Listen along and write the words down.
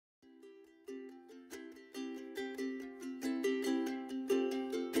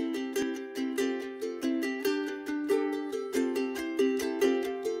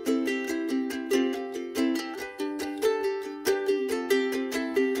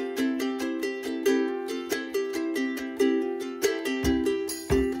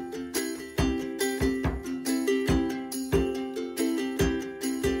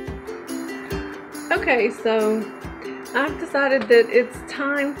Okay, so I've decided that it's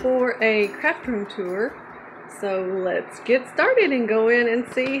time for a craft room tour. So let's get started and go in and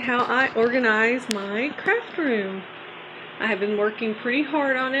see how I organize my craft room. I have been working pretty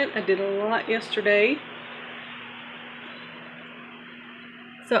hard on it. I did a lot yesterday.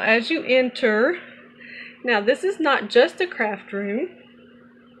 So as you enter, now this is not just a craft room.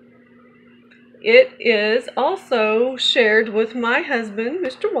 It is also shared with my husband,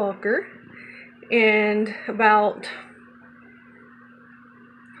 Mr. Walker, and about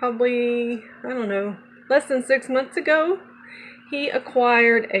probably, I don't know, less than 6 months ago, he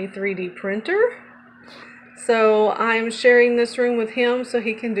acquired a 3D printer. So I'm sharing this room with him so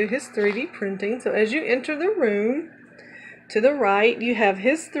he can do his 3D printing. So as you enter the room, to the right, you have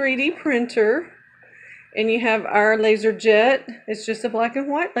his 3D printer, and you have our laser jet. It's just a black and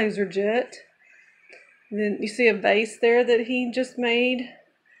white laser jet. And then you see a vase there that he just made,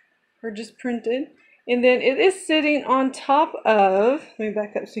 or just printed. And then it is sitting on top of, let me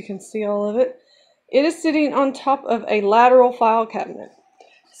back up so you can see all of it. It is sitting on top of a lateral file cabinet.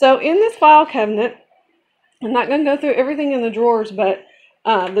 So in this file cabinet, I'm not going to go through everything in the drawers, but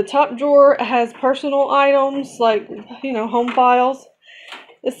the top drawer has personal items like, home files.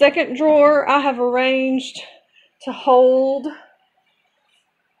 The second drawer I have arranged to hold,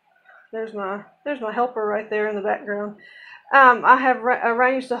 there's my helper right there in the background. I have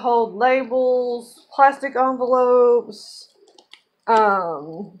arranged to hold labels, plastic envelopes,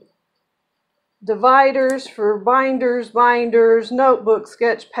 dividers for binders, notebooks,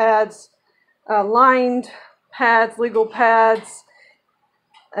 sketch pads, lined pads, legal pads,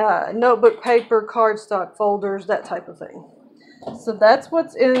 notebook paper, cardstock folders, that type of thing. So that's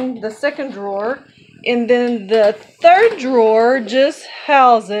what's in the second drawer. And then the third drawer just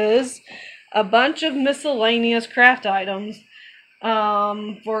houses a bunch of miscellaneous craft items.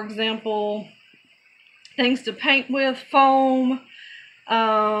 For example, things to paint with, foam,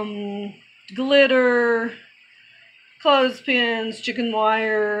 glitter, clothespins, chicken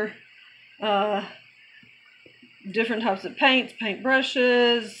wire, different types of paints, paint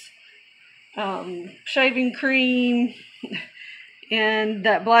brushes, shaving cream, and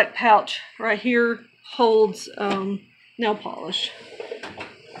that black pouch right here holds nail polish.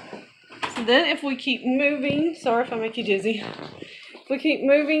 So then if we keep moving, sorry if I make you dizzy, if we keep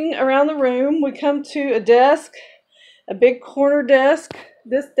moving around the room, we come to a desk, a big corner desk.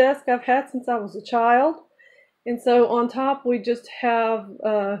 This desk I've had since I was a child. And so on top we just have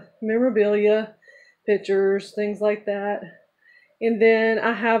memorabilia, pictures, things like that. And then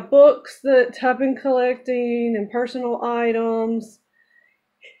I have books that I've been collecting and personal items.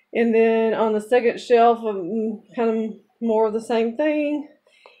 And then on the second shelf, kind of more of the same thing.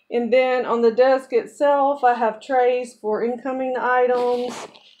 And then on the desk itself, I have trays for incoming items.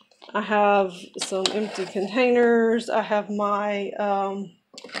 I have some empty containers. I have my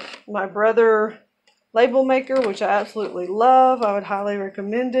my brother label maker, which I absolutely love. I would highly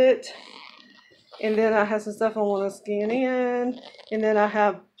recommend it. And then I have some stuff I want to scan in. And then I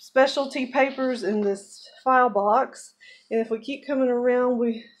have specialty papers in this file box. And if we keep coming around,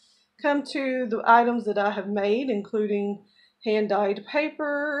 we come to the items that I have made, including hand-dyed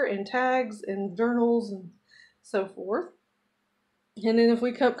paper and tags and journals and so forth. And then if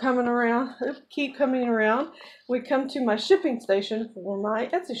we keep coming around, we come to my shipping station for my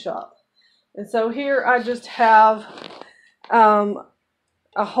Etsy shop. And so here I just have a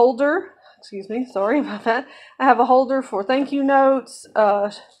holder. Excuse me, sorry about that. I have a holder for thank you notes,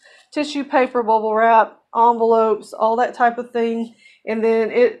 tissue paper, bubble wrap, envelopes, all that type of thing. And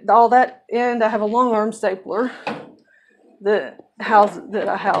then all that end, I have a long arm stapler that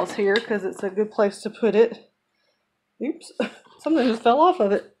I house here because it's a good place to put it. Oops, something just fell off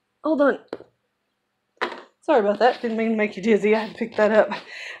of it. Hold on. Sorry about that. Didn't mean to make you dizzy. I had to pick that up.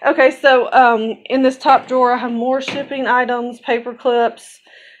 Okay, so in this top drawer, I have more shipping items, paper clips,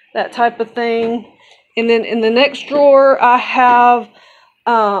 that type of thing. And then in the next drawer, I have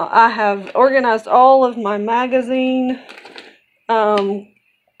organized all of my magazine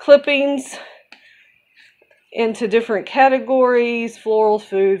clippings into different categories: florals,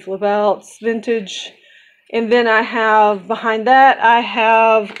 food, flip outs, vintage. And then I have, behind that, I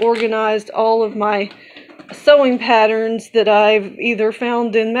have organized all of my sewing patterns that I've either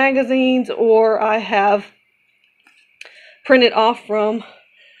found in magazines or I have printed off from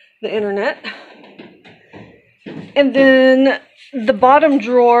the internet. And then the bottom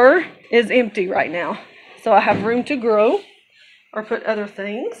drawer is empty right now, so I have room to grow or put other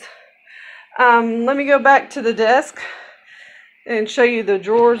things. Let me go back to the desk and show you the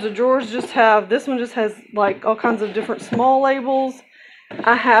drawers. The drawers just have, this one just has like all kinds of different small labels.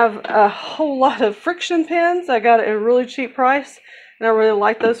 I have a whole lot of friction pens. I got it at a really cheap price, and I really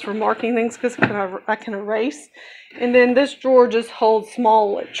like those for marking things because I can erase. And then this drawer just holds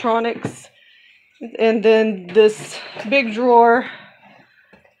small electronics. And then this big drawer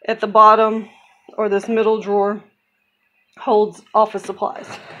at the bottom, or this middle drawer, holds office supplies.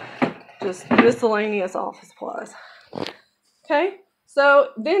 Just miscellaneous office supplies. Okay, so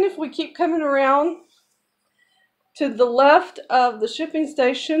then if we keep coming around to the left of the shipping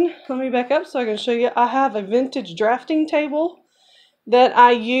station, let me back up so I can show you. I have a vintage drafting table that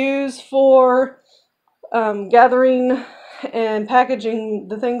I use for gathering and packaging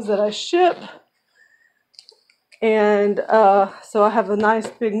the things that I ship. And so I have a nice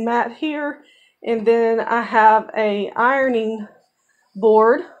big mat here, and then I have a ironing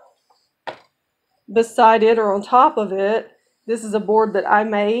board beside it, or on top of it. This is a board that I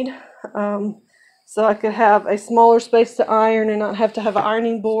made, so I could have a smaller space to iron and not have to have an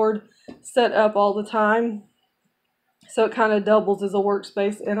ironing board set up all the time. So it kind of doubles as a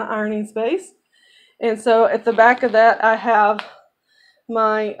workspace and an ironing space. And so at the back of that, I have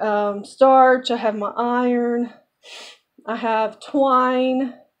my starch, I have my iron, I have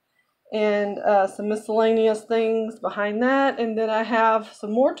twine, and some miscellaneous things behind that. And then I have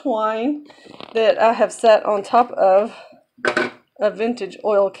some more twine that I have set on top of a vintage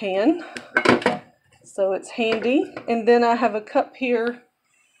oil can. So it's handy. And then I have a cup here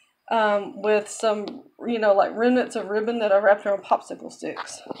with some, like remnants of ribbon that I wrapped around popsicle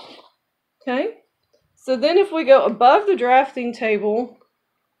sticks. Okay. So then if we go above the drafting table,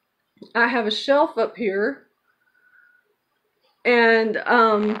 I have a shelf up here. And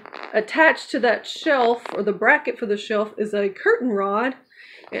attached to that shelf, or the bracket for the shelf, is a curtain rod.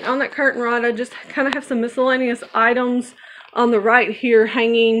 And on that curtain rod, I just kind of have some miscellaneous items on the right here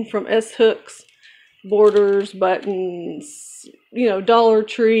hanging from S-hooks, borders, buttons, Dollar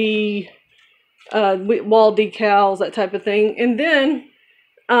Tree, wall decals, that type of thing. And then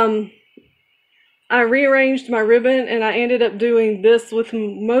I rearranged my ribbon, and I ended up doing this with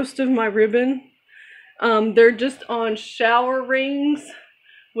most of my ribbon. They're just on shower rings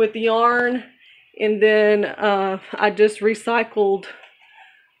with yarn, and then I just recycled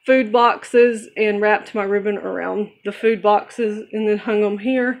food boxes and wrapped my ribbon around the food boxes and then hung them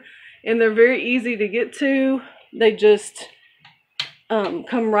here. And they're very easy to get to. They just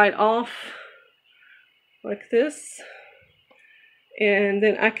come right off like this, and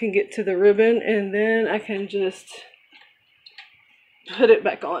then I can get to the ribbon, and then I can just put it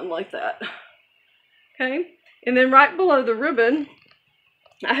back on like that. Okay, and then right below the ribbon,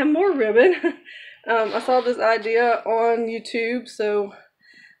 I have more ribbon. I saw this idea on YouTube, so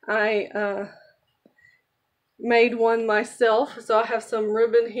I made one myself. So I have some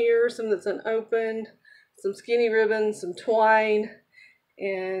ribbon here, some that's unopened, some skinny ribbon, some twine,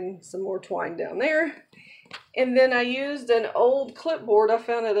 and some more twine down there. And then I used an old clipboard I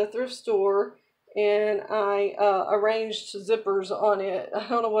found at a thrift store, and I arranged zippers on it. I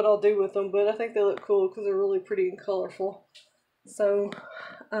don't know what I'll do with them, but I think they look cool because they're really pretty and colorful. So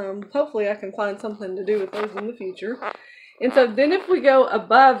hopefully I can find something to do with those in the future. And so then if we go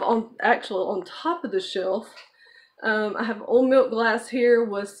above, on top of the shelf, I have old milk glass here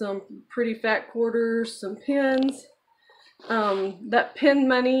with some pretty fat quarters, some pens. That pen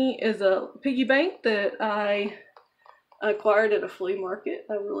money is a piggy bank that I acquired at a flea market.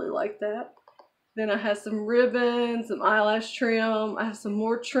 I really like that. Then I have some ribbon, some eyelash trim. I have some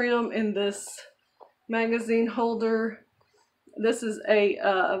more trim in this magazine holder. This is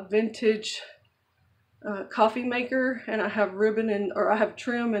a vintage coffee maker, and I have ribbon I have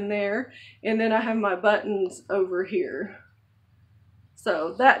trim in there. And then I have my buttons over here.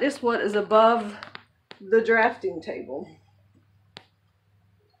 So that is what is above the drafting table.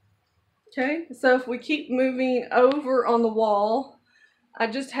 Okay, so if we keep moving over on the wall, I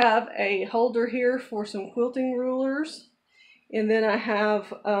just have a holder here for some quilting rulers, and then I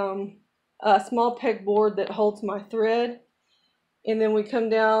have a small pegboard that holds my thread. And then we come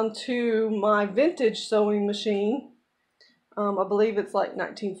down to my vintage sewing machine. I believe it's like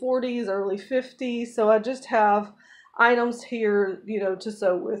 1940s, early 50s. So I just have items here, to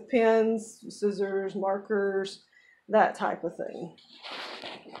sew with: pens, scissors, markers, that type of thing.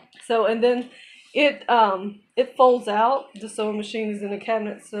 So, and then it folds out. The sewing machine is in a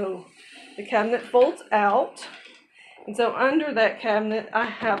cabinet, so the cabinet folds out. And so under that cabinet, I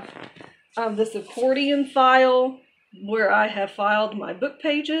have this accordion file where I have filed my book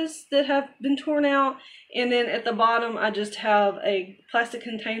pages that have been torn out. And then at the bottom, I just have a plastic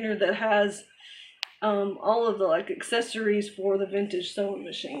container that has all of the accessories for the vintage sewing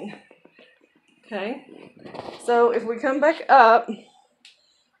machine. Okay, so if we come back up,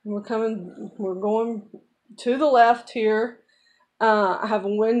 We're going to the left here. I have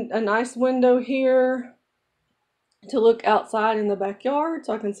a nice window here to look outside in the backyard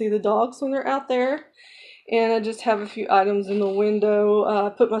so I can see the dogs when they're out there. And I just have a few items in the window. I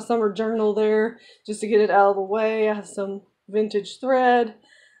put my summer journal there just to get it out of the way. I have some vintage thread,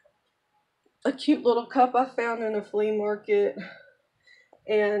 a cute little cup I found in a flea market,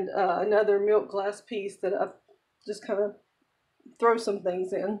 and another milk glass piece that I just kind of throw some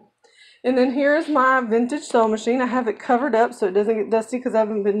things in. And then here's my vintage sewing machine. I have it covered up so it doesn't get dusty because I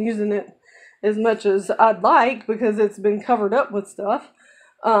haven't been using it as much as I'd like because it's been covered up with stuff.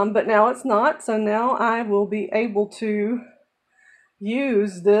 But now it's not, so now I will be able to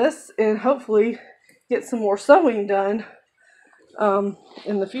use this and hopefully get some more sewing done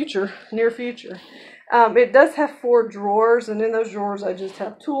in the future, near future. It does have 4 drawers, and in those drawers I just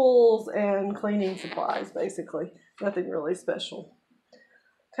have tools and cleaning supplies, basically. Nothing really special.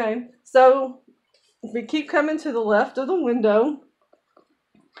 Okay, so if we keep coming to the left of the window,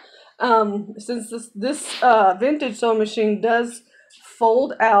 since this vintage sewing machine does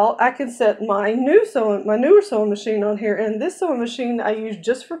fold out, I can set my newer sewing machine on here, and this sewing machine I use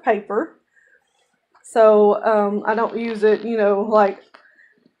just for paper. So I don't use it, you know, like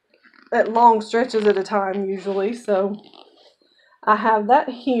at long stretches at a time usually. So I have that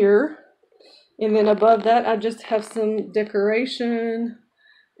here, and then above that I just have some decoration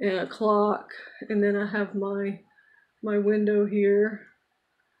and a clock, and then I have my window here.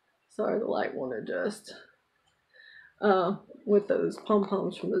 Sorry, the light won't adjust. With those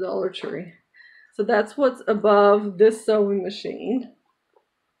pom-poms from the Dollar Tree. So that's what's above this sewing machine.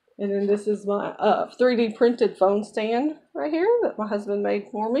 And then this is my 3D printed phone stand right here that my husband made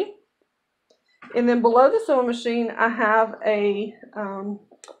for me. And then below the sewing machine, I have a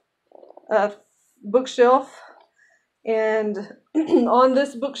bookshelf. And on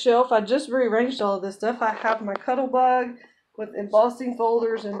this bookshelf, I just rearranged all of this stuff. I have my Cuttlebug with embossing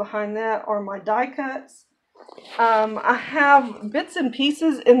folders, and behind that are my die cuts. I have bits and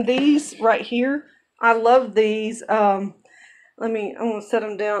pieces in these right here. I love these. I'm gonna set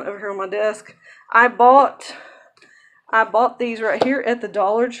them down over here on my desk. I bought these right here at the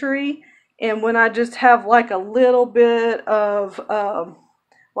Dollar Tree, and when I just have like a little bit of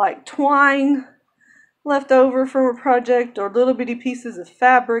like twine left over from a project, or little bitty pieces of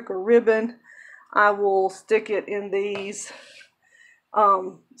fabric or ribbon, I will stick it in these.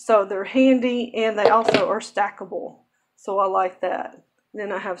 So they're handy, and they also are stackable. So I like that.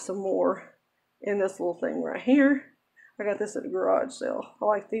 Then I have some more in this little thing right here. I got this at a garage sale. I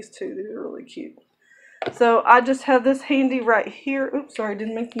like these too. These are really cute. So I just have this handy right here. Oops, sorry,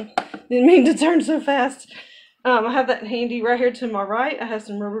 didn't mean to turn so fast. I have that handy right here to my right. I have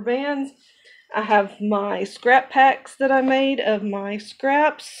some rubber bands. I have my scrap packs that I made of my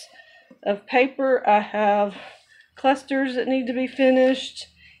scraps of paper. I have clusters that need to be finished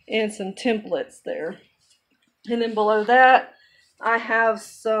and some templates there. And then below that, I have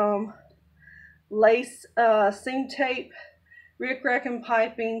some lace seam tape, rickrack and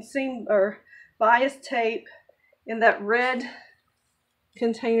piping, seam or bias tape. In that red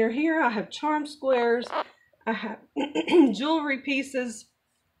container here, I have charm squares. I have jewelry pieces.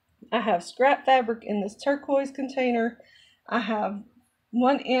 I have scrap fabric in this turquoise container. I have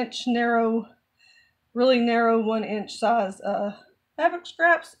 1 inch narrow, really narrow 1 inch size fabric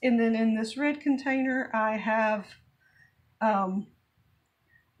scraps. And then in this red container, I have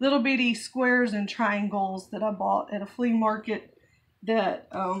little bitty squares and triangles that I bought at a flea market that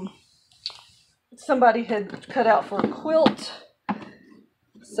somebody had cut out for a quilt.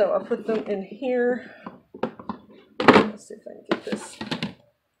 So I put them in here. Let's see if I can get this.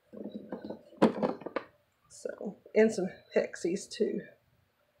 So, and some hexies too.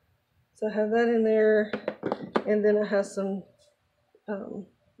 So I have that in there, and then I have some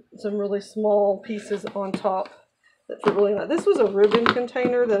really small pieces on top that fit really nice. This was a ribbon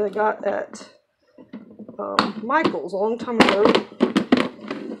container that I got at Michael's a long time ago,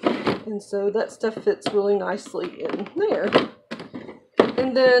 and so that stuff fits really nicely in there.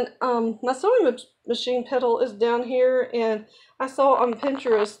 And then my sewing machine pedal is down here, and I saw on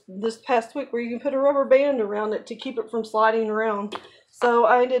Pinterest this past week where you can put a rubber band around it to keep it from sliding around. So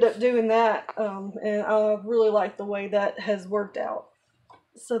I ended up doing that, and I really like the way that has worked out.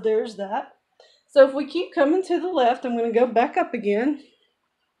 So there's that. So if we keep coming to the left, I'm going to go back up again.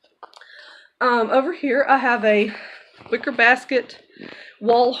 Over here I have a wicker basket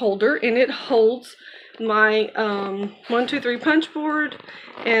wall holder, and it holds my 1, 2, 3 punch board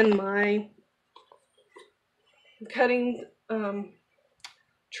and my cutting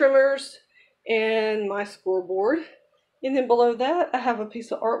trimmers and my scoreboard. And then below that, I have a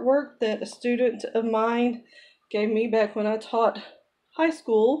piece of artwork that a student of mine gave me back when I taught high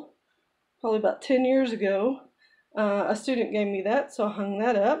school, probably about 10 years ago. A student gave me that, so I hung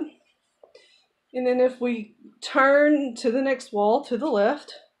that up. And then if we turn to the next wall to the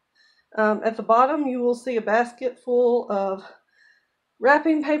left, at the bottom you will see a basket full of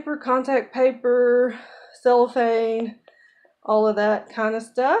wrapping paper, contact paper, cellophane, all of that kind of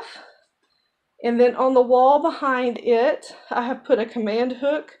stuff. And then on the wall behind it, I have put a command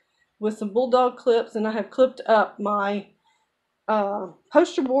hook with some bulldog clips, and I have clipped up my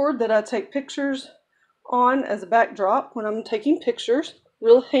poster board that I take pictures on as a backdrop when I'm taking pictures.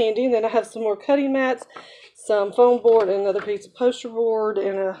 Real handy. And then I have some more cutting mats, some foam board, and another piece of poster board,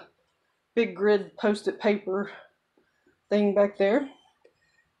 and a big grid post-it paper thing back there.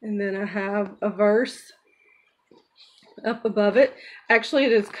 And then I have a verse up above it. Actually,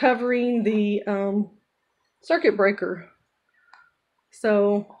 it is covering the circuit breaker.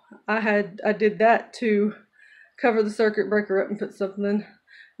 So I did that to cover the circuit breaker up and put something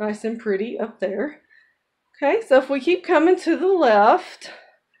nice and pretty up there. Okay, so if we keep coming to the left,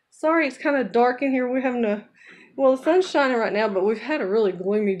 sorry it's kind of dark in here. We're having well, the sun's shining right now, but we've had a really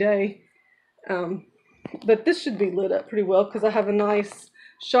gloomy day. But this should be lit up pretty well because I have a nice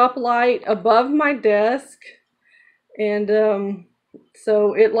shop light above my desk, and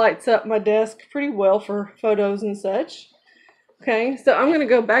so it lights up my desk pretty well for photos and such. Okay, so I'm going to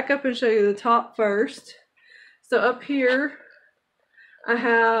go back up and show you the top first. So up here I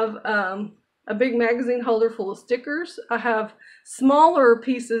have a big magazine holder full of stickers. I have smaller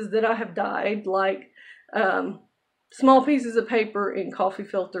pieces that I have dyed, like small pieces of paper in coffee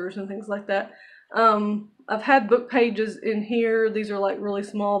filters and things like that. I've had book pages in here. These are like really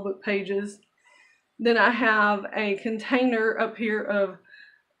small book pages. Then I have a container up here of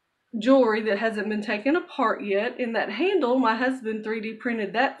jewelry that hasn't been taken apart yet. And that handle, my husband 3D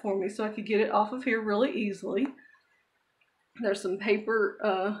printed that for me so I could get it off of here really easily. There's some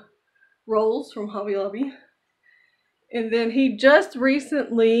paper rolls from Hobby Lobby. And then he just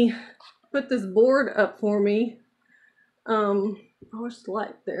recently put this board up for me. Oh, there's the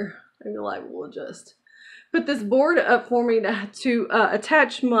light there. Maybe the light will adjust. Put this board up for me to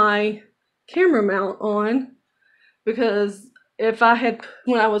attach my camera mount on, because if I had,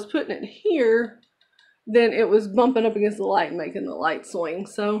 when I was putting it here, then it was bumping up against the light and making the light swing.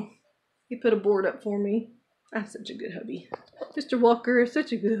 So he put a board up for me. That's such a good hubby. Mr. Walker is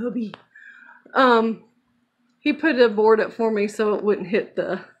such a good hubby. He put a board up for me so it wouldn't hit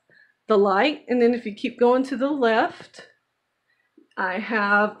the light. And then if you keep going to the left, I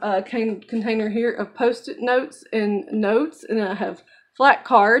have a container here of post-it notes, and I have flat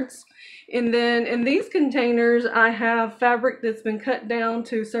cards. And then in these containers, I have fabric that's been cut down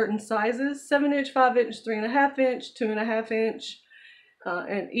to certain sizes: 7-inch, 5-inch, 3.5-inch, 2.5-inch,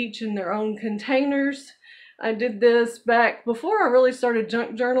 and each in their own containers. I did this back before I really started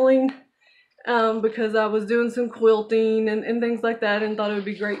junk journaling, because I was doing some quilting and things like that, and thought it would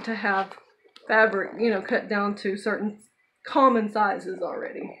be great to have fabric, you know, cut down to certain common sizes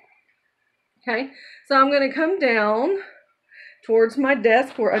already. Okay, so I'm going to come down towards my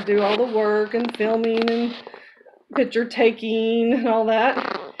desk where I do all the work and filming and picture taking and all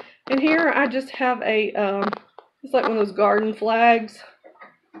that. And here I just have a it's like one of those garden flags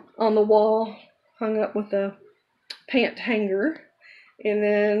on the wall, hung up with a pant hanger. And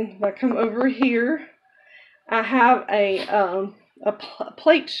then if I come over here, I have a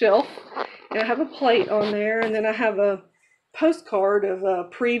plate shelf, and I have a plate on there, and then I have a postcard of a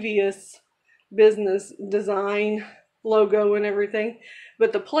previous business design logo and everything.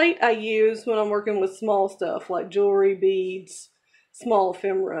 But the plate I use when I'm working with small stuff like jewelry, beads, small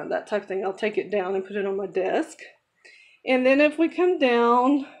ephemera, that type of thing. I'll take it down and put it on my desk. And then if we come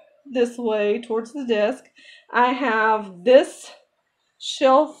down this way towards the desk, I have this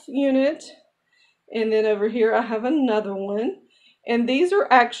shelf unit, and then over here I have another one. And these are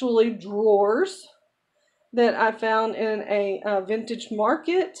actually drawers that I found in a vintage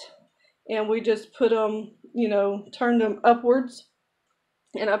market, and we just put them, you know, turned them upwards,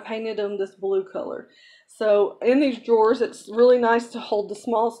 and I painted them this blue color. So in these drawers, it's really nice to hold the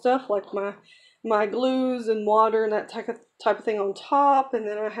small stuff like my glues and water and that type of thing on top. And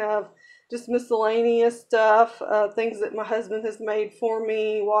then I have just miscellaneous stuff, things that my husband has made for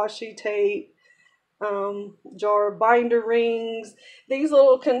me, washi tape, jar of binder rings. These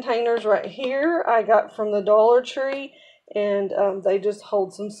little containers right here I got from the Dollar Tree, and they just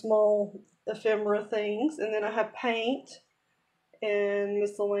hold some small ephemera things. And then I have paint and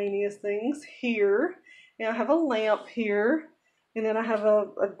miscellaneous things here, and I have a lamp here, And then I have a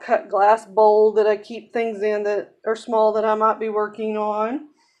cut glass bowl that I keep things in that are small that I might be working on.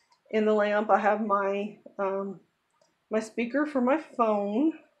 In the lamp, I have my my speaker for my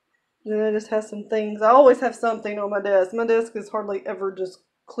phone. And then it just has some things. I always have something on my desk. My desk is hardly ever just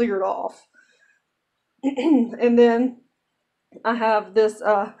cleared off. And then I have this.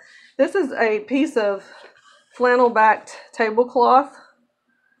 This is a piece of flannel-backed tablecloth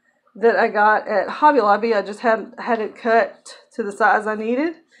that I got at Hobby Lobby. I just had it cut to the size I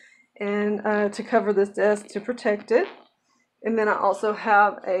needed, and to cover this desk to protect it. And then I also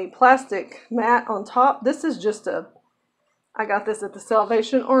have a plastic mat on top. This is just I got this at the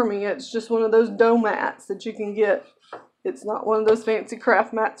Salvation Army. It's just one of those dough mats that you can get. It's not one of those fancy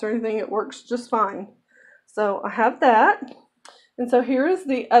craft mats or anything. It works just fine. So I have that. And so here is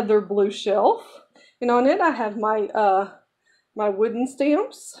the other blue shelf. And on it I have my my wooden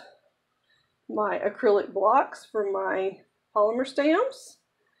stamps, my acrylic blocks for my polymer stamps.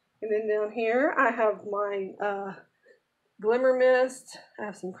 And then down here I have my glimmer mist. I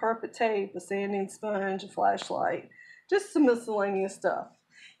have some carpet tape, a sanding sponge, a flashlight, just some miscellaneous stuff.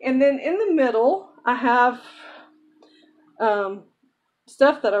 And then in the middle I have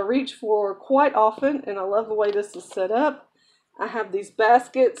stuff that I reach for quite often, and I love the way this is set up. I have these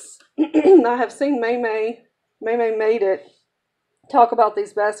baskets. I have seen May made it talk about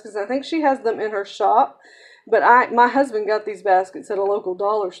these baskets. I think she has them in her shop, but my husband got these baskets at a local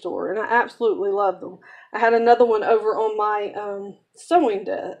dollar store, and I absolutely love them. I had another one over on my sewing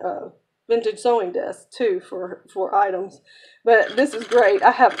desk, vintage sewing desk too, for items. But this is great.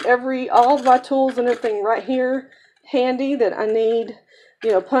 I have all of my tools and everything right here handy that I need.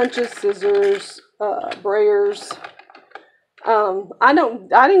 You know, punches, scissors, brayers. I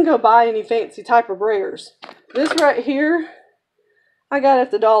didn't go buy any fancy type of brayers. This right here, I got at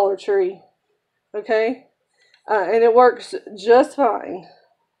the Dollar Tree. Okay, and it works just fine.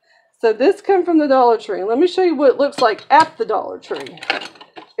 So this come from the Dollar Tree. Let me show you what it looks like at the Dollar Tree.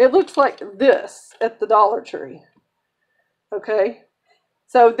 It looks like this at the Dollar Tree. Okay,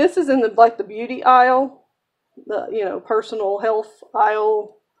 so this is in the beauty aisle, the personal health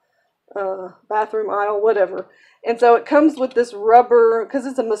aisle, bathroom aisle, whatever. And so it comes with this rubber, because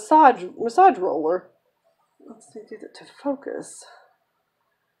it's a massage roller. Let's see, get it to focus.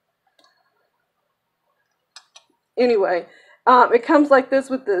 Anyway, it comes like this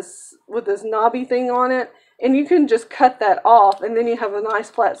with this knobby thing on it, and you can just cut that off, and then you have a nice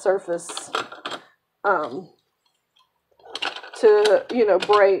flat surface to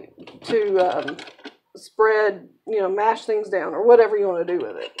spread, mash things down or whatever you want to do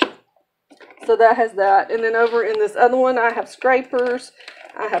with it. So that has that. And then over in this other one, I have scrapers,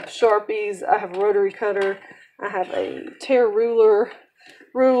 I have Sharpies, I have a rotary cutter, I have a tear ruler,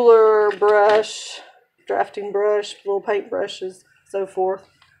 brush, drafting brush, little paint brushes, so forth.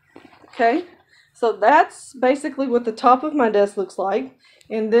 Okay, so that's basically what the top of my desk looks like.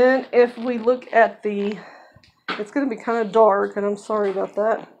 And then if we look at it's going to be kind of dark, and I'm sorry about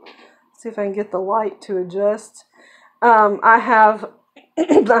that. Let's see if I can get the light to adjust. I have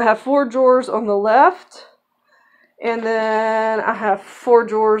 4 drawers on the left, and then I have 4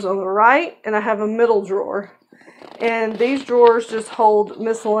 drawers on the right, and I have a middle drawer. And these drawers just hold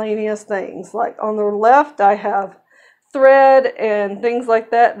miscellaneous things. Like on the left, I have thread and things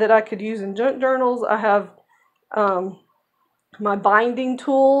like that I could use in junk journals. I have my binding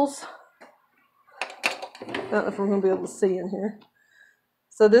tools. I don't know if we're going to be able to see in here.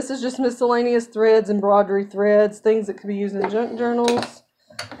 So this is just miscellaneous threads, embroidery threads, things that could be used in junk journals.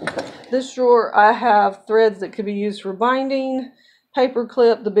 This drawer, I have threads that could be used for binding, paper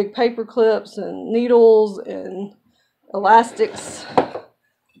clip, the big paper clips, and needles and elastics.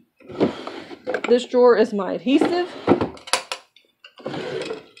 This drawer is my adhesive.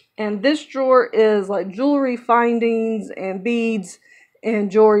 And this drawer is like jewelry findings and beads and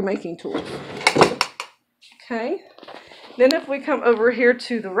jewelry making tools. Okay. Then if we come over here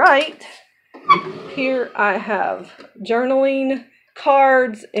to the right, here I have journaling,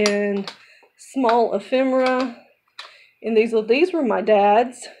 cards, and small ephemera. And these were my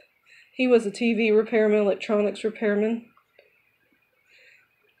dad's. He was a TV repairman, electronics repairman.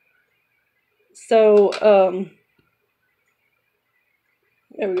 So,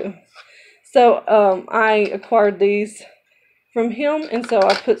 there we go. So, I acquired these from him, and so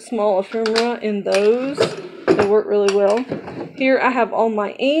I put small ephemera in those. They work really well. Here I have all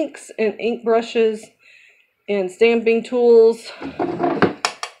my inks and ink brushes and stamping tools.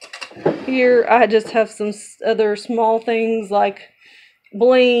 Here I just have some other small things like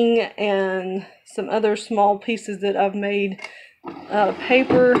bling and some other small pieces that I've made out of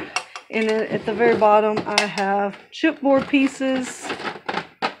paper. And then at the very bottom, I have chipboard pieces,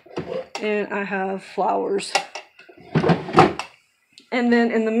 and I have flowers. And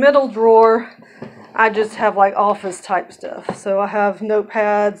then in the middle drawer, I just have like office type stuff. So I have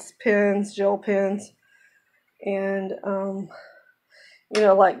notepads, pens, gel pens, and you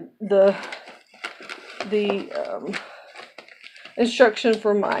know, like the instruction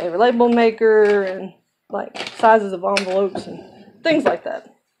for my label maker and like sizes of envelopes and things like that.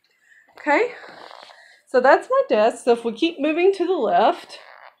 Okay, so that's my desk. So if we keep moving to the left,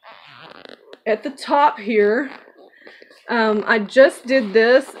 at the top here, I just did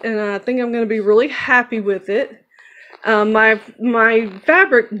this, and I think I'm going to be really happy with it. My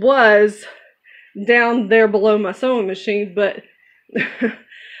fabric was down there below my sewing machine, but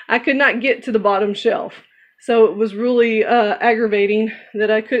I could not get to the bottom shelf. So it was really aggravating that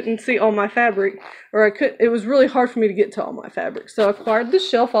I couldn't see all my fabric, or it was really hard for me to get to all my fabric. So I acquired the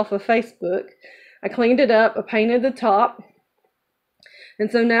shelf off of Facebook. I cleaned it up, I painted the top,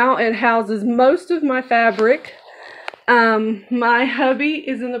 and so now it houses most of my fabric. My hubby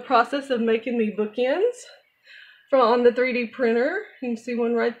is in the process of making me bookends on the 3D printer. You can see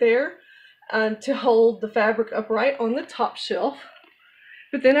one right there, to hold the fabric upright on the top shelf.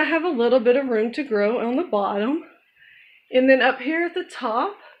 But then I have a little bit of room to grow on the bottom. And then up here at the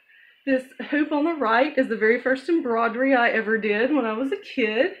top, this hoop on the right is the very first embroidery I ever did when I was a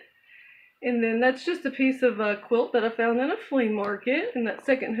kid. And then that's just a piece of a quilt that I found in a flea market in that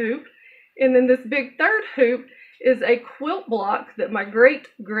second hoop. And then this big third hoop is a quilt block that my great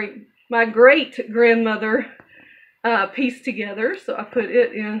grandmother pieced together. So I put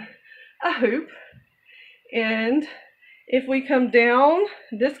it in a hoop. And if we come down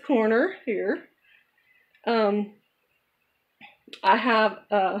this corner here, I have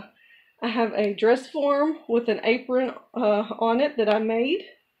a dress form with an apron on it that I made,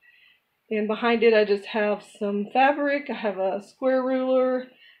 and behind it I just have some fabric. I have a square ruler,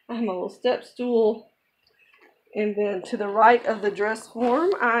 I have my little step stool, and then to the right of the dress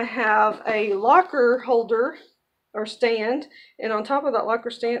form I have a locker holder or stand, and on top of that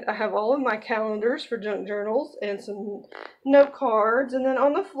locker stand I have all of my calendars for junk journals and some note cards. And then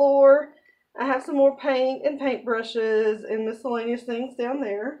on the floor I have some more paint and paint brushes and miscellaneous things down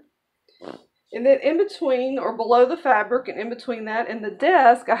there. And then in between, or below the fabric and in between that and the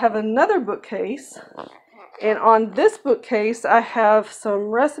desk, I have another bookcase, and on this bookcase I have some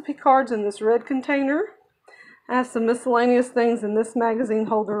recipe cards in this red container. I have some miscellaneous things in this magazine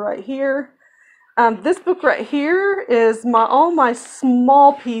holder right here. This book right here is all my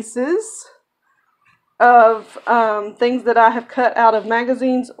small pieces of things that I have cut out of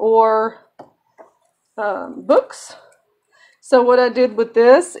magazines or books. So what I did with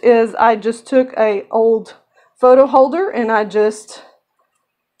this is I just took an old photo holder and I just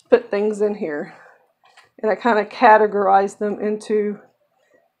put things in here. And I kind of categorized them into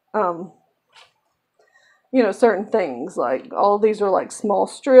you know, certain things. Like all of these are like small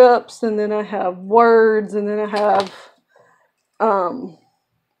strips, and then I have words, and then I have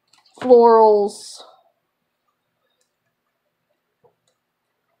florals,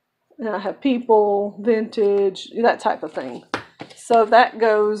 and I have people, vintage, that type of thing. So that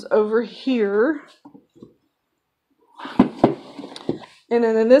goes over here. And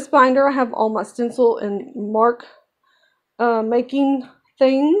then in this binder I have all my stencil and mark making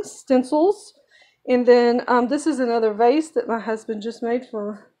things, stencils. And then this is another vase that my husband just made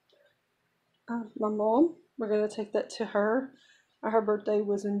for my mom. We're going to take that to her. Her birthday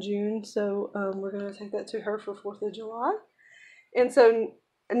was in June, so we're going to take that to her for 4th of July. And so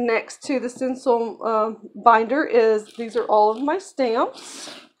next to the stencil binder these are all of my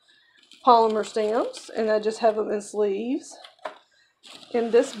stamps, polymer stamps, and I just have them in sleeves in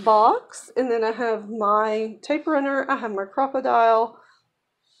this box. And then I have my tape runner, I have my crocodile,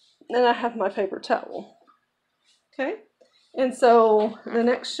 and I have my paper towel. Okay, and so the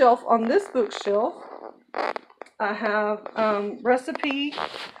next shelf on this bookshelf, I have recipe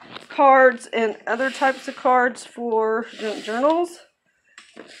cards and other types of cards for junk journals.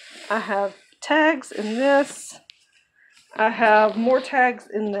 I have tags in this. I have more tags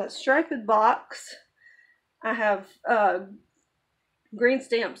in that striped box. I have green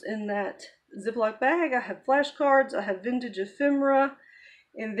stamps in that Ziploc bag. I have flashcards. I have vintage ephemera.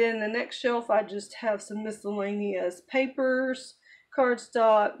 And then the next shelf, I just have some miscellaneous papers,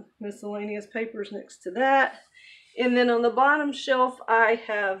 cardstock, miscellaneous papers next to that. And then on the bottom shelf, I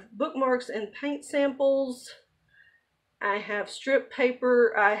have bookmarks and paint samples. I have strip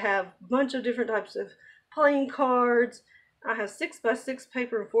paper. I have a bunch of different types of playing cards. I have 6x6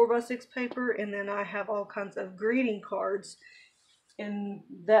 paper and 4x6 paper. And then I have all kinds of greeting cards in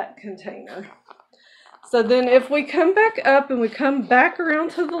that container. So then if we come back up and we come back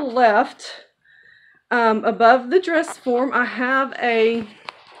around to the left, above the dress form, I have a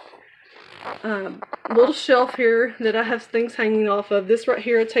little shelf here that I have things hanging off of. This right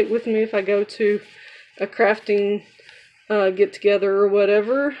here I take with me if I go to a crafting get together or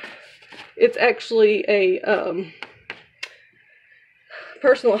whatever. It's actually a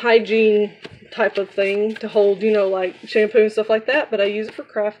personal hygiene type of thing to hold, you know, like shampoo and stuff like that, but I use it for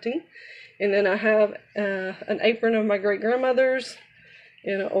crafting. And then I have an apron of my great grandmother's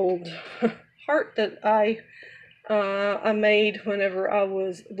and an old heart that I made whenever I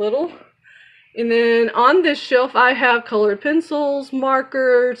was little. And then on this shelf I have colored pencils,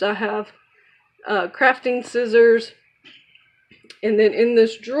 markers, I have crafting scissors, and then in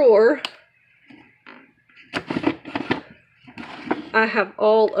this drawer I have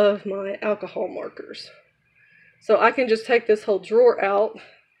all of my alcohol markers. So I can just take this whole drawer out,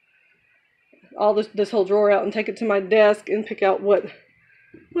 this whole drawer out, and take it to my desk and pick out what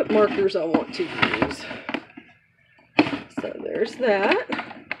markers I want to use. So there's that.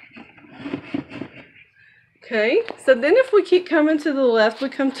 Okay, so then if we keep coming to the left, we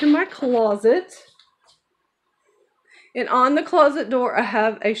come to my closet. And on the closet door, I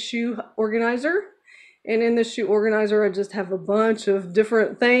have a shoe organizer. And in the shoe organizer, I just have a bunch of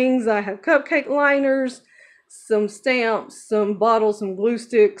different things. I have cupcake liners, some stamps, some bottles, some glue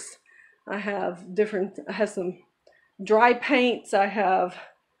sticks. I have some dry paints. I have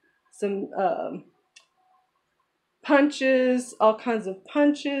some punches, all kinds of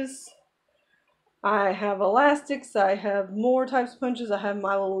punches. I have elastics. I have more types of punches. I have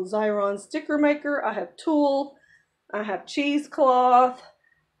my little Xyron sticker maker. I have tulle. I have cheesecloth.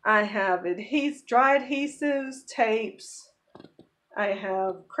 I have dry adhesives, tapes. I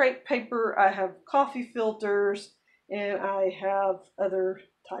have crepe paper. I have coffee filters, and I have other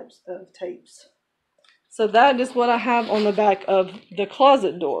types of tapes. So that is what I have on the back of the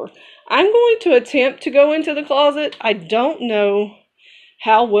closet door. I'm going to attempt to go into the closet. I don't know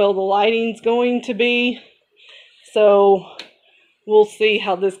how well the lighting's going to be, so we'll see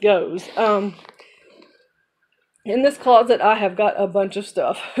how this goes. In this closet, I have got a bunch of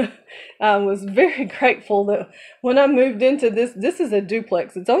stuff. I was very grateful that when I moved into this is a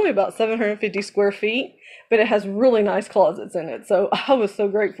duplex. It's only about 750 square feet, but it has really nice closets in it. So I was so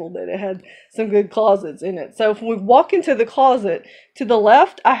grateful that it had some good closets in it. So if we walk into the closet, to the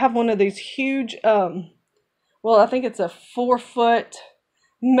left, I have one of these huge, well, I think it's a 4-foot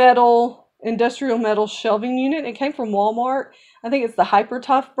metal, industrial metal shelving unit. It came from Walmart. I think it's the Hyper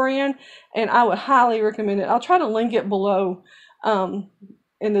Tough brand, and I would highly recommend it. I'll try to link it below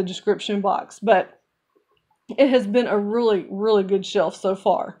in the description box, but it has been a really, really good shelf so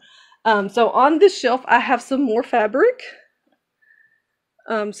far. So on this shelf, I have some more fabric.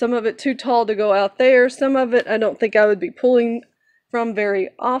 Some of it too tall to go out there. Some of it I don't think I would be pulling from very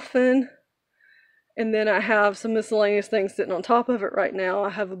often. And then I have some miscellaneous things sitting on top of it right now. I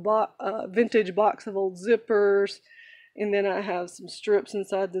have a vintage box of old zippers. And then I have some strips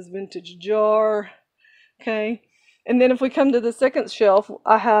inside this vintage jar. Okay. And then if we come to the second shelf,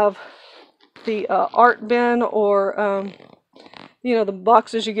 I have the art bin, or, you know, the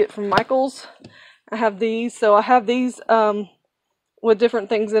boxes you get from Michael's. I have these. So I have these with different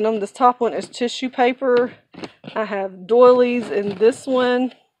things in them. This top one is tissue paper. I have doilies in this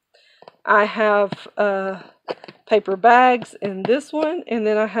one. I have paper bags in this one, and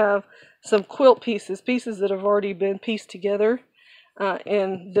then I have some quilt pieces that have already been pieced together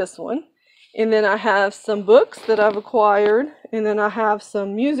in this one. And then I have some books that I've acquired, and then I have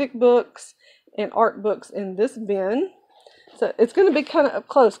some music books and art books in this bin. So it's going to be kind of up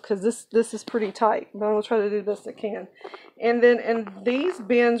close because this is pretty tight, but I'm going to try to do the best I can. And then in these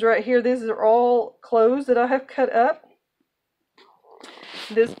bins right here, these are all clothes that I have cut up.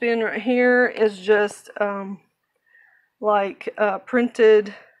 This bin right here is just like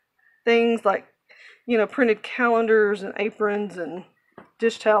printed things, like, you know, printed calendars and aprons and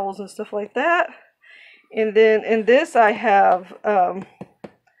dish towels and stuff like that. And then in this I have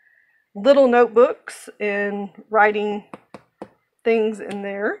little notebooks and writing things in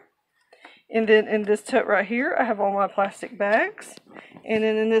there. And then in this tote right here I have all my plastic bags. And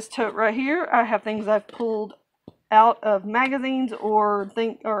then in this tote right here I have things I've pulled out of magazines or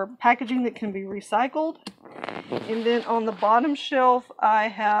packaging that can be recycled. And then on the bottom shelf I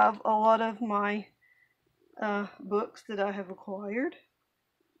have a lot of my books that I have acquired.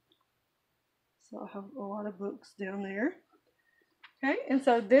 So I have a lot of books down there. Okay, and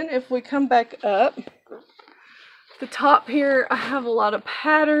so then if we come back up, the top here I have a lot of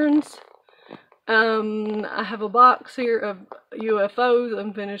patterns. I have a box here of UFOs,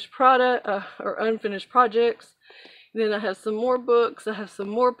 unfinished product, or unfinished projects. Then I have some more books. I have some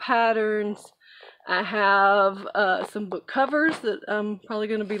more patterns. I have some book covers that I'm probably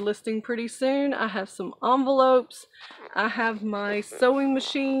going to be listing pretty soon. I have some envelopes. I have my sewing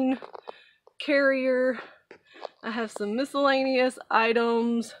machine carrier. I have some miscellaneous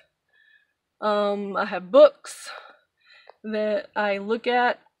items. I have books that I look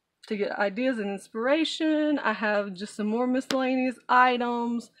at to get ideas and inspiration. I have just some more miscellaneous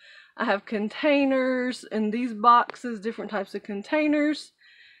items. I have containers in these boxes, different types of containers,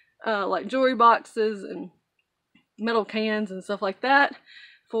 like jewelry boxes and metal cans and stuff like that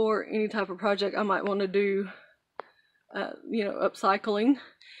for any type of project I might want to do, you know, upcycling.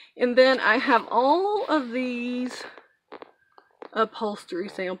 And then I have all of these upholstery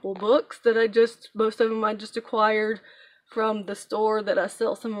sample books that most of them I just acquired from the store that I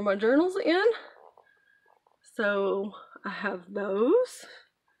sell some of my journals in. So I have those.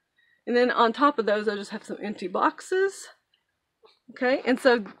 And then on top of those, I just have some empty boxes. Okay, and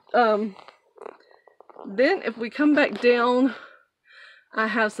so then if we come back down, I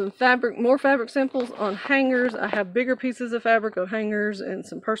have some more fabric samples on hangers. I have bigger pieces of fabric on hangers and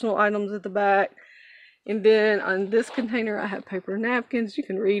some personal items at the back. And then on this container, I have paper napkins. You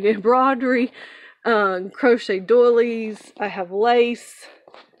can read embroidery, crochet doilies. I have lace.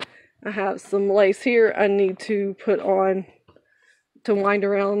 I have some lace here I need to put on to wind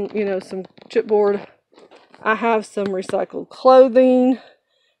around, you know, some chipboard. I have some recycled clothing.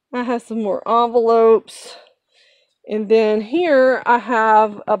 I have some more envelopes. And then here I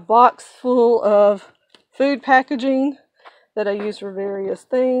have a box full of food packaging that I use for various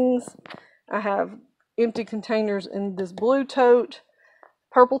things. I have empty containers in this blue tote.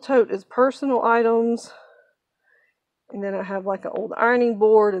 Purple tote is personal items. And then I have like an old ironing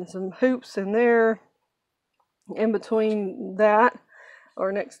board and some hoops in there. In between that,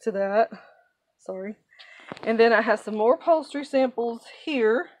 or next to that, sorry. And then I have some more upholstery samples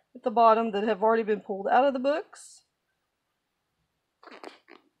here at the bottom that have already been pulled out of the books.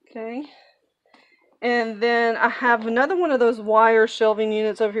 Okay. And then I have another one of those wire shelving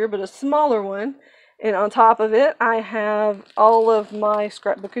units over here, but a smaller one. And on top of it, I have all of my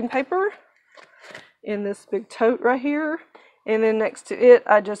scrapbooking paper in this big tote right here. And then next to it,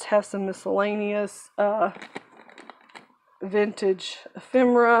 I just have some miscellaneous vintage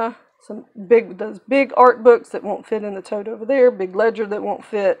ephemera, those big art books that won't fit in the tote over there, big ledger that won't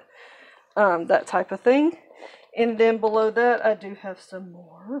fit, that type of thing. And then below that, I do have some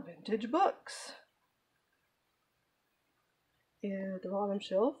more vintage books. And at the bottom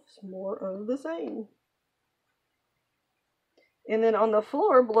shelf, some more of the same. And then on the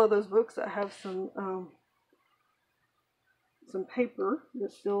floor below those books, I have some paper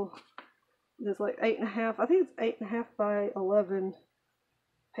that's still, there's like 8.5, I think it's 8.5 by 11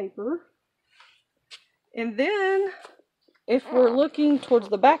 paper. And then if we're looking towards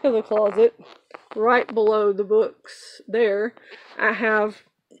the back of the closet, right below the books there, I have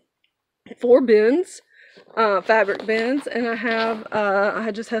 4 bins, fabric bins, and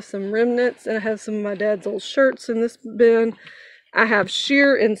I just have some remnants, and I have some of my dad's old shirts in this bin. I have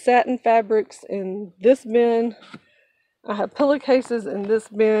sheer and satin fabrics in this bin. I have pillowcases in this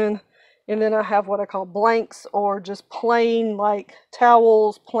bin. And then I have what I call blanks, or just plain like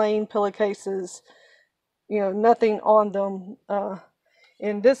towels, plain pillowcases, you know, nothing on them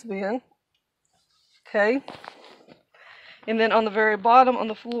in this bin. Okay. And then on the very bottom on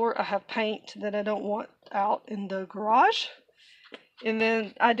the floor, I have paint that I don't want out in the garage. And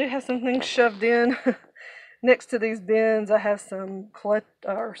then I do have some things shoved in next to these bins. I have some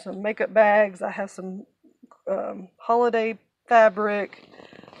makeup bags. I have some holiday fabric.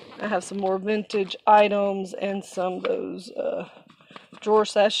 I have some more vintage items and some of those drawer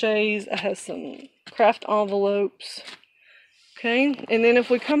sachets. I have some craft envelopes. Okay, and then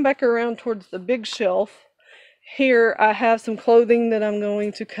if we come back around towards the big shelf, here I have some clothing that I'm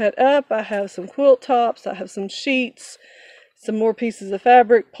going to cut up. I have some quilt tops. I have some sheets, some more pieces of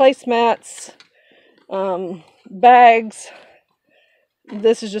fabric, placemats, bags.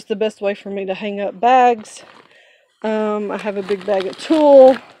 This is just the best way for me to hang up bags. I have a big bag of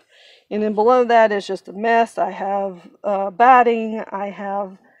tulle. And then below that is just a mess. I have batting, I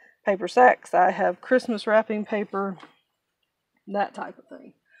have paper sacks, I have Christmas wrapping paper, that type of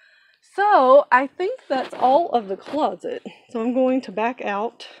thing. So I think that's all of the closet. So I'm going to back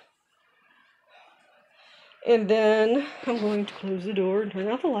out. And then I'm going to close the door and turn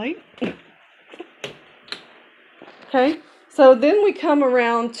out the light. Okay, so then we come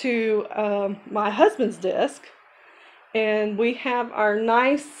around to my husband's desk. And we have our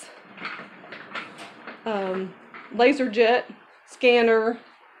nice laser jet scanner.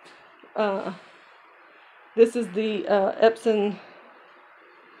 This is the Epson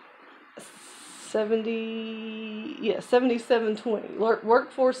 7720,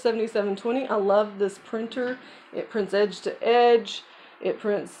 Workforce 7720. I love this printer. It prints edge to edge. It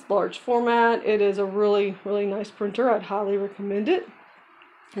prints large format. It is a really, really nice printer. I'd highly recommend it.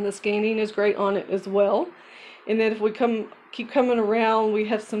 And the scanning is great on it as well. And then if we keep coming around, we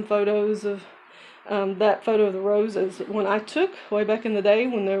have some photos of that photo of the roses when I took way back in the day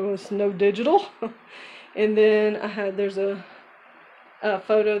when there was no digital. And then there's a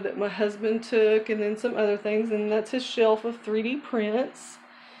photo that my husband took, and then some other things, and that's his shelf of 3D prints.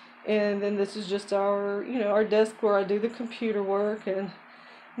 And then this is just our, our desk where I do the computer work and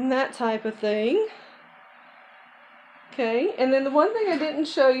that type of thing. Okay, and then the one thing I didn't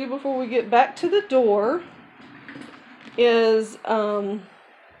show you before we get back to the door is,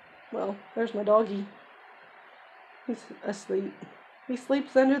 well, there's my doggy. He's asleep. He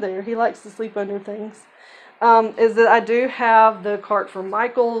sleeps under there. He likes to sleep under things. Is that I do have the cart for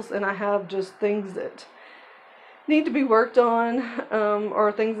Michael's, and I have just things that need to be worked on,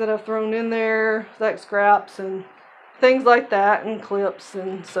 or things that I've thrown in there, like scraps and things like that, and clips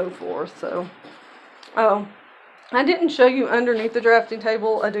and so forth. So, I didn't show you underneath the drafting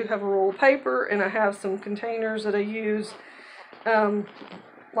table. I do have a roll of paper, and I have some containers that I use,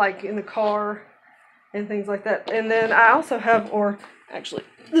 like in the car and things like that. And then I also have, or actually,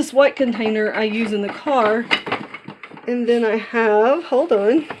 this white container I use in the car. And then I have, hold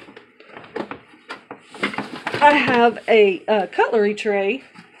on, I have a cutlery tray,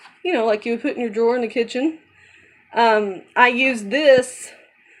 like you would put in your drawer in the kitchen. I use this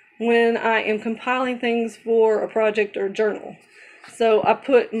when I am compiling things for a project or a journal. So I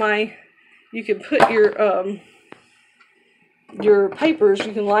put you can put your papers,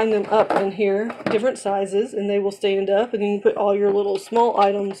 you can line them up in here, different sizes, and they will stand up, and then you put all your little small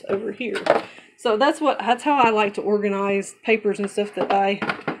items over here. So that's how I like to organize papers and stuff that I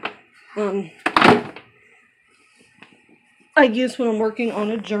use when I'm working on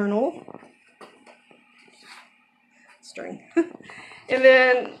a journal. String. And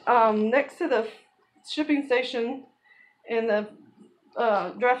then next to the shipping station and the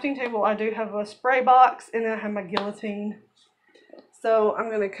drafting table, I do have a spray box, and then I have my guillotine. So I'm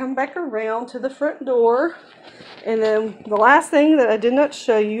going to come back around to the front door, and then the last thing that I did not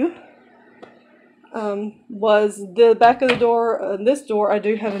show you was the back of the door. This door, I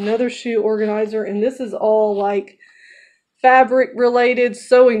do have another shoe organizer, and this is all like fabric related,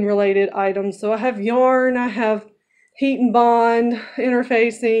 sewing related items. So I have yarn, I have heat and bond,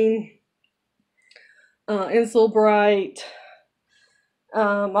 interfacing, Insole Bright.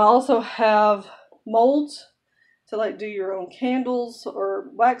 I also have molds to like do your own candles or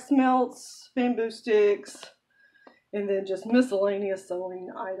wax melts, bamboo sticks, and then just miscellaneous sewing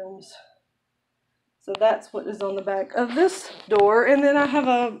items. So that's what is on the back of this door. And then I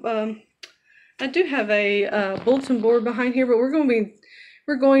have I do have a bulletin board behind here, but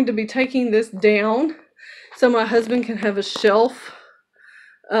we're going to be taking this down so my husband can have a shelf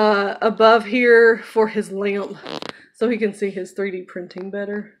above here for his lamp, so he can see his 3D printing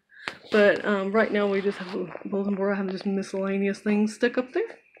better. But right now we just have a bulletin board. I have just miscellaneous things stuck up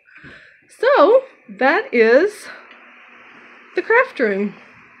there. So that is the craft room.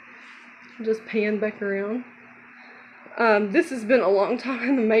 Just pan back around. This has been a long time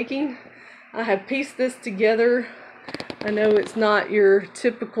in the making. I have pieced this together. I know it's not your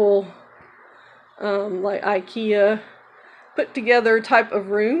typical like IKEA put together type of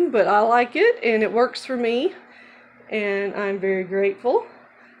room, but I like it and it works for me, and I'm very grateful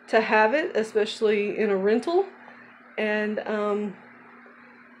to have it, especially in a rental. And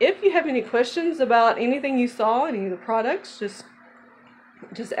if you have any questions about anything you saw, any of the products, just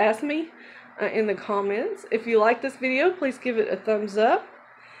ask me in the comments. If you like this video, please give it a thumbs up.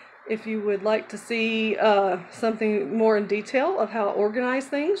 If you would like to see something more in detail of how I organize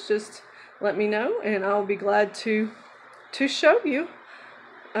things, just let me know, and I'll be glad to show you.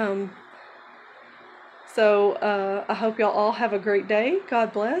 So I hope y'all all have a great day.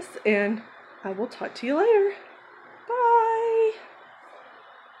 God bless, and I will talk to you later. Bye.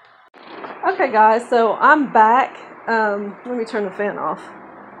 Okay guys, so I'm back. Let me turn the fan off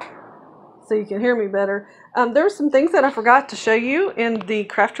so you can hear me better. There were some things that I forgot to show you in the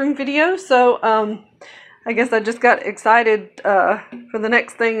craft room video, so I guess I just got excited for the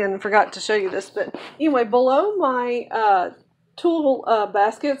next thing and forgot to show you this. But anyway, below my tool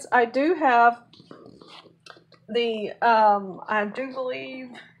baskets, I do have the, I do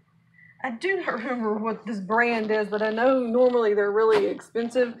believe I do not remember what this brand is, but I know normally they're really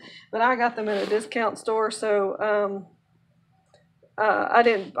expensive, but I got them at a discount store, so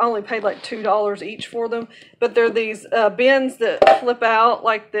I only paid like $2 each for them. But they're these bins that flip out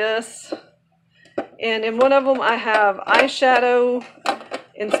like this, and in one of them I have eyeshadow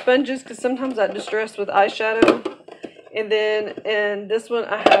and sponges, because sometimes I distress with eyeshadow. And then in this one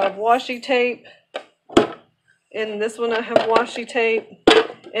I have washi tape. In this one I have washi tape.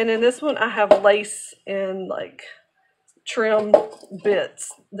 And in this one I have lace and like trim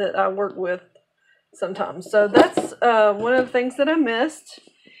bits that I work with sometimes. So that's one of the things that I missed.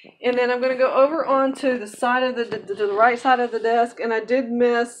 And then I'm going to go over onto the side of the right side of the desk, and I did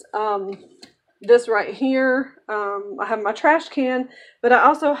miss this right here. I have my trash can, but I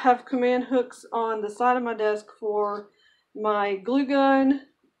also have command hooks on the side of my desk for my glue gun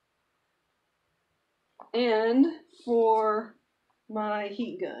and for my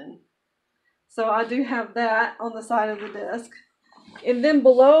heat gun. So I do have that on the side of the desk. And then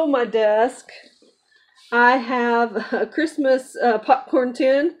below my desk, I have a Christmas popcorn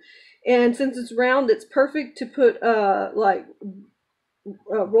tin. And since it's round, it's perfect to put like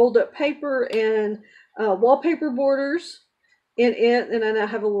rolled up paper and wallpaper borders in it. And then I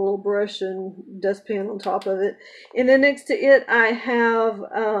have a little brush and dustpan on top of it. And then next to it, I have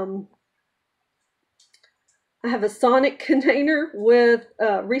a Sonic container with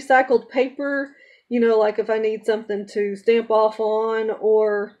recycled paper, you know, like if I need something to stamp off on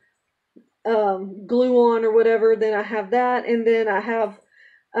or glue on or whatever, then I have that. And then I have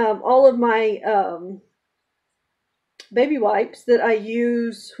all of my baby wipes that I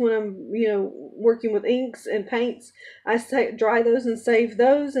use when I'm, you know, working with inks and paints. I dry those and save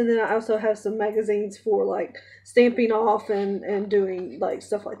those. And then I also have some magazines for like stamping off and doing like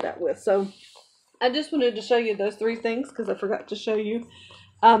stuff like that with. So I just wanted to show you those three things because I forgot to show you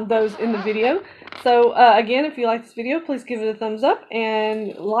those in the video. So again, if you like this video, please give it a thumbs up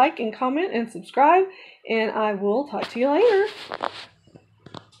and like and comment and subscribe, and I will talk to you later.